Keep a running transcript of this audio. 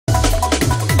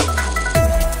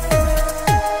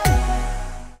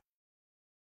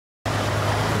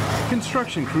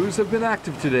construction crews have been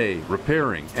active today,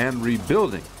 repairing and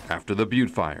rebuilding after the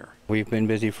Butte fire. We've been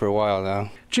busy for a while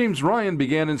now. James Ryan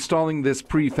began installing this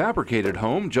prefabricated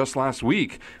home just last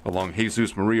week along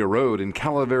Jesus Maria Road in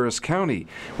Calaveras County,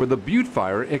 where the Butte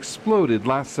fire exploded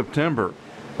last September.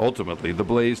 Ultimately, the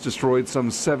blaze destroyed some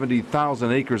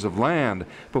 70,000 acres of land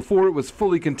before it was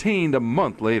fully contained a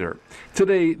month later.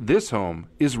 Today, this home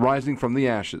is rising from the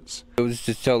ashes. It was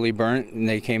just totally burnt, and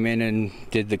they came in and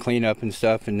did the cleanup and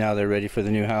stuff, and now they're ready for the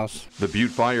new house. The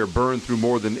Butte fire burned through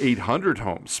more than 800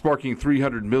 homes, sparking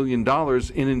 $300 million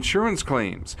in insurance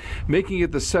claims, making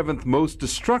it the 7th most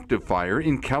destructive fire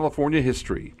in California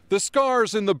history. The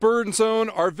scars in the burn zone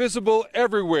are visible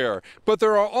everywhere, but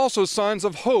there are also signs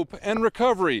of hope and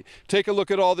recovery. Take a look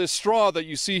at all this straw that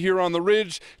you see here on the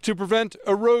ridge to prevent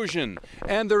erosion,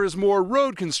 and there is more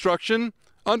road construction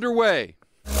underway.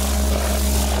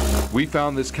 We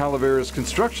found this Calaveras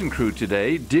construction crew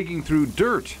today digging through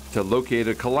dirt to locate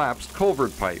a collapsed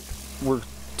culvert pipe. We're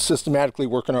systematically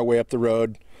working our way up the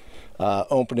road,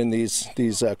 opening these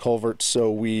culverts so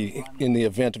we, in the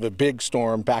event of a big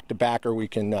storm, back-to-backer, we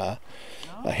can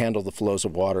handle the flows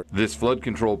of water. This flood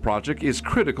control project is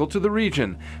critical to the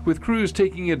region, with crews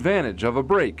taking advantage of a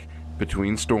break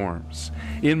between storms.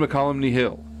 In McCollum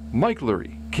Hill, Mike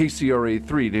Lurie, KCRA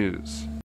 3 News.